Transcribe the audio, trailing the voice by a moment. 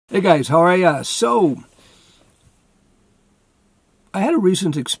Hey guys, how are ya? So, I had a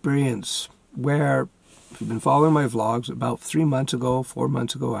recent experience where, if you've been following my vlogs, about 3 months ago, 4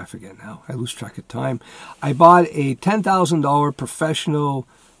 months ago, I forget now, I lose track of time, I bought a $10,000 professional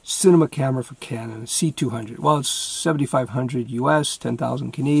cinema camera for Canon, C200. Well, it's 7,500 US,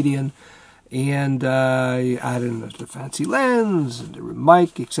 10,000 Canadian, and I added in the fancy lens, and the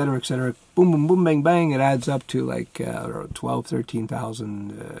mic, etc., etc. Boom, boom, boom, bang, bang. It adds up to like 12,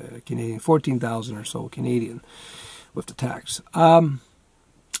 13,000 Canadian, 14,000 or so Canadian with the tax. And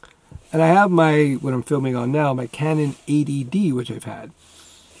I have what I'm filming on now, my Canon 80D, which I've had.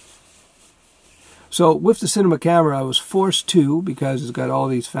 So with the cinema camera, I was forced to, because it's got all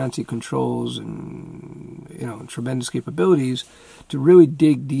these fancy controls and, tremendous capabilities, to really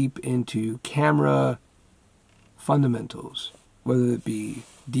dig deep into camera fundamentals, whether it be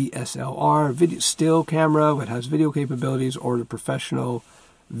DSLR, video still camera, that has video capabilities, or the professional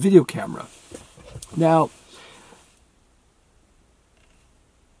video camera. Now,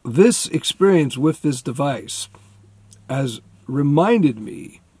 this experience with this device has reminded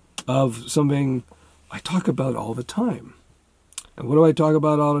me of something I talk about all the time. And what do I talk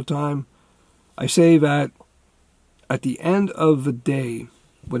about all the time? I say that at the end of the day,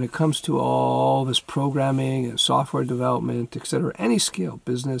 when it comes to all this programming and software development, etc., any skill,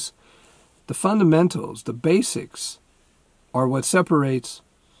 business, the fundamentals, the basics, are what separates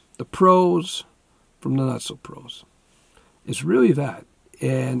the pros from the not-so-pros. It's really that.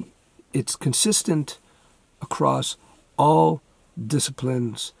 And it's consistent across all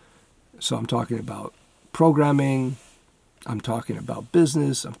disciplines. So I'm talking about programming, I'm talking about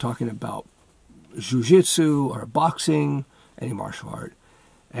business, I'm talking about jiu-jitsu or boxing, any martial art,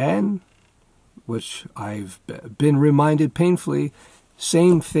 and, which I've been reminded painfully,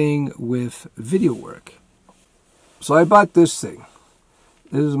 same thing with video work. So I bought this thing.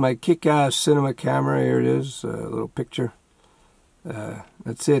 This is my kick-ass cinema camera. Here it is, a little picture.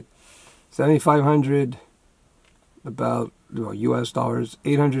 That's it. 7,500, about US dollars,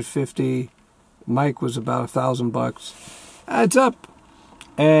 850. Mic was about $1,000. Adds up.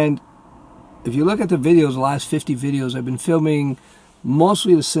 And if you look at the videos, the last 50 videos, I've been filming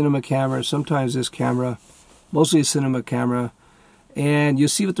mostly the cinema camera, sometimes this camera, mostly a cinema camera, and you'll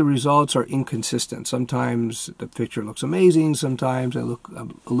see that the results are inconsistent. Sometimes the picture looks amazing, sometimes I look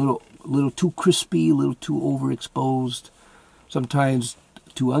a little too crispy, a little too overexposed, sometimes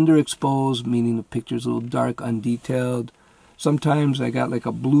too underexposed, meaning the picture's a little dark, undetailed. Sometimes I got like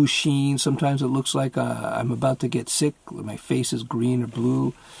a blue sheen. Sometimes it looks like I'm about to get sick. My face is green or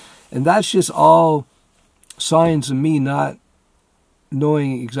blue. And that's just all signs of me not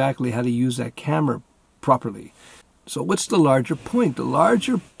knowing exactly how to use that camera properly. So what's the larger point? The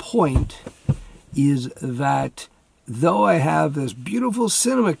larger point is that though I have this beautiful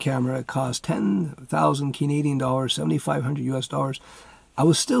cinema camera, it costs 10,000 Canadian dollars, 7,500 US dollars, I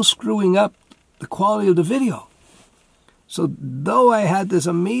was still screwing up the quality of the video. So though I had this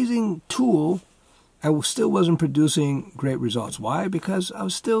amazing tool, I still wasn't producing great results. Why? Because I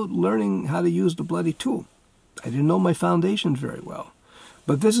was still learning how to use the bloody tool. I didn't know my foundations very well.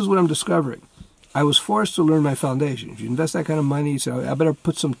 But this is what I'm discovering. I was forced to learn my foundations. You invest that kind of money, so I better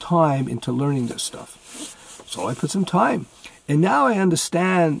put some time into learning this stuff. So I put some time. And now I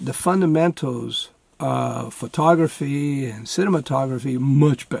understand the fundamentals of photography and cinematography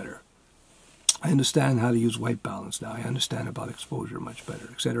much better. I understand how to use white balance now. I understand about exposure much better,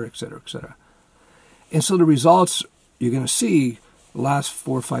 etc., etc., etc. And so the results you're going to see, the last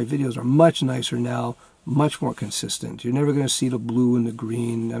 4 or 5 videos are much nicer now, much more consistent. You're never going to see the blue and the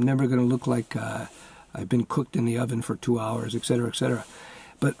green. I'm never going to look like I've been cooked in the oven for 2 hours, etc., etc.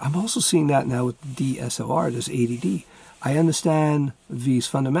 But I'm also seeing that now with DSLR, this 80D. I understand these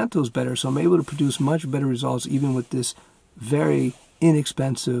fundamentals better, so I'm able to produce much better results even with this very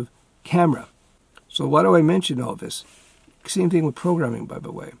inexpensive camera. So why do I mention all this? Same thing with programming, by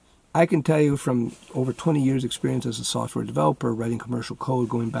the way. I can tell you from over 20 years experience as a software developer, writing commercial code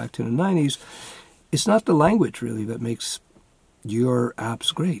going back to the 90s, it's not the language really that makes your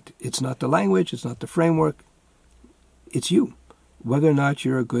apps great. It's not the language, it's not the framework, it's you, whether or not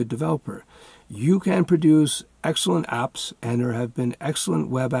you're a good developer. You can produce excellent apps, and there have been excellent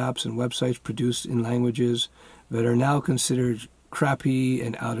web apps and websites produced in languages that are now considered crappy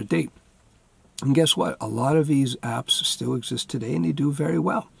and out of date. And guess what? A lot of these apps still exist today, and they do very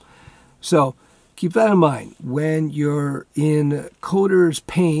well. So keep that in mind. When you're in coder's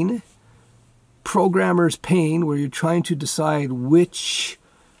pain, programmer's pain, where you're trying to decide which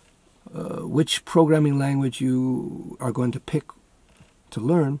programming language you are going to pick to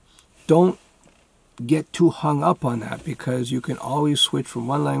learn, don't get too hung up on that, because you can always switch from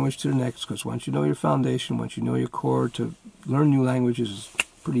one language to the next, because once you know your foundation, once you know your core, to learn new languages is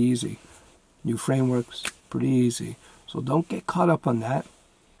pretty easy. New frameworks, pretty easy. So don't get caught up on that.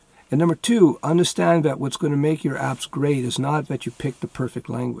 And number two, understand that what's going to make your apps great is not that you pick the perfect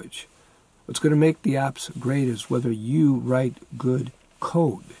language. What's going to make the apps great is whether you write good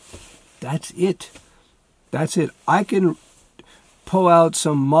code. That's it. That's it. I can pull out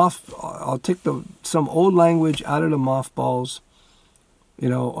I'll take some old language out of the mothballs,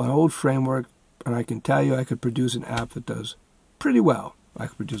 an old framework, and I can tell you I could produce an app that does pretty well. I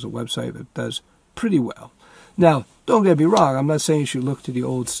could produce a website that does pretty well. Now, don't get me wrong, I'm not saying you should look to the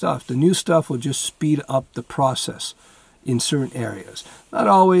old stuff. The new stuff will just speed up the process in certain areas. Not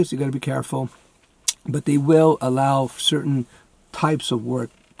always, you got to be careful, but they will allow certain types of work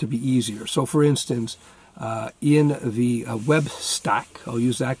to be easier. So for instance, in the web stack, I'll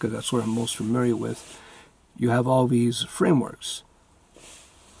use that because that's what I'm most familiar with, you have all these frameworks.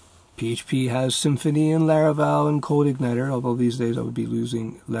 PHP has Symfony and Laravel and CodeIgniter, although these days I would be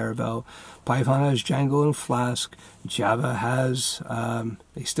losing Laravel. Python has Django and Flask. Java has,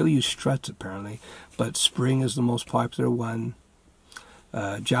 they still use struts apparently, but Spring is the most popular one.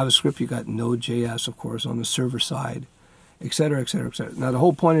 JavaScript, you got Node.js, of course, on the server side, etc., etc., etc. Now, the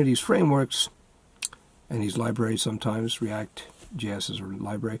whole point of these frameworks, and these libraries sometimes, React.js is a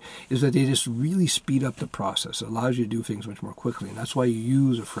library, is that they just really speed up the process. It allows you to do things much more quickly, and that's why you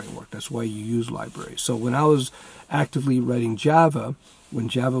use a framework. That's why you use libraries. So when I was actively writing Java, when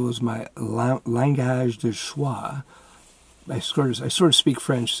Java was my langage de choix, I sort of speak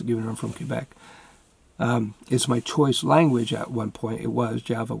French, given I'm from Quebec. It's my choice language at one point.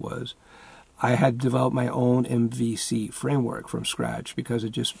 Java was. I had developed my own MVC framework from scratch because it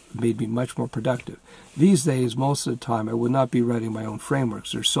just made me much more productive. These days, most of the time, I would not be writing my own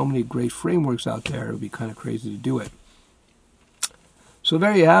frameworks. There's so many great frameworks out there, it would be kind of crazy to do it. So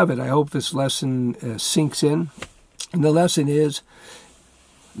there you have it. I hope this lesson sinks in. And the lesson is,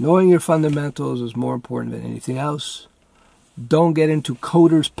 knowing your fundamentals is more important than anything else. Don't get into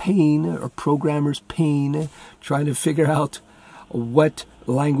coder's pain or programmer's pain trying to figure out what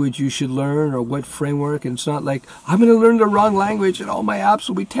language you should learn or what framework. And it's not like, I'm going to learn the wrong language and all my apps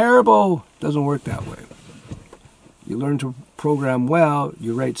will be terrible. It doesn't work that way. You learn to program well,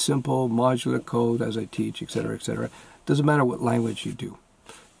 you write simple modular code as I teach, etc., etc. Doesn't matter what language you do.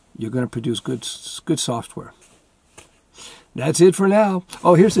 You're going to produce good software. That's it for now.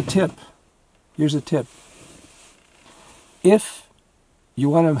 Oh, here's a tip. Here's a tip. If you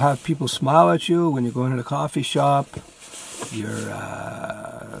want to have people smile at you when you're going to the coffee shop, you're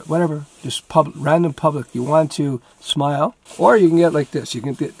whatever, just random public, you want to smile, or you can get like this. You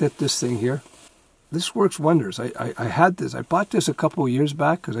can get this thing here. This works wonders. I had this. I bought this a couple of years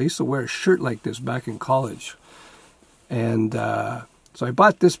back because I used to wear a shirt like this back in college. And so I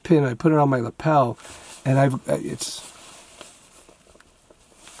bought this pin. I put it on my lapel, and it's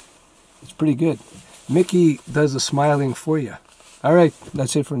pretty good. Mickey does the smiling for you. All right,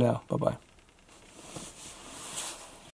 that's it for now. Bye-bye.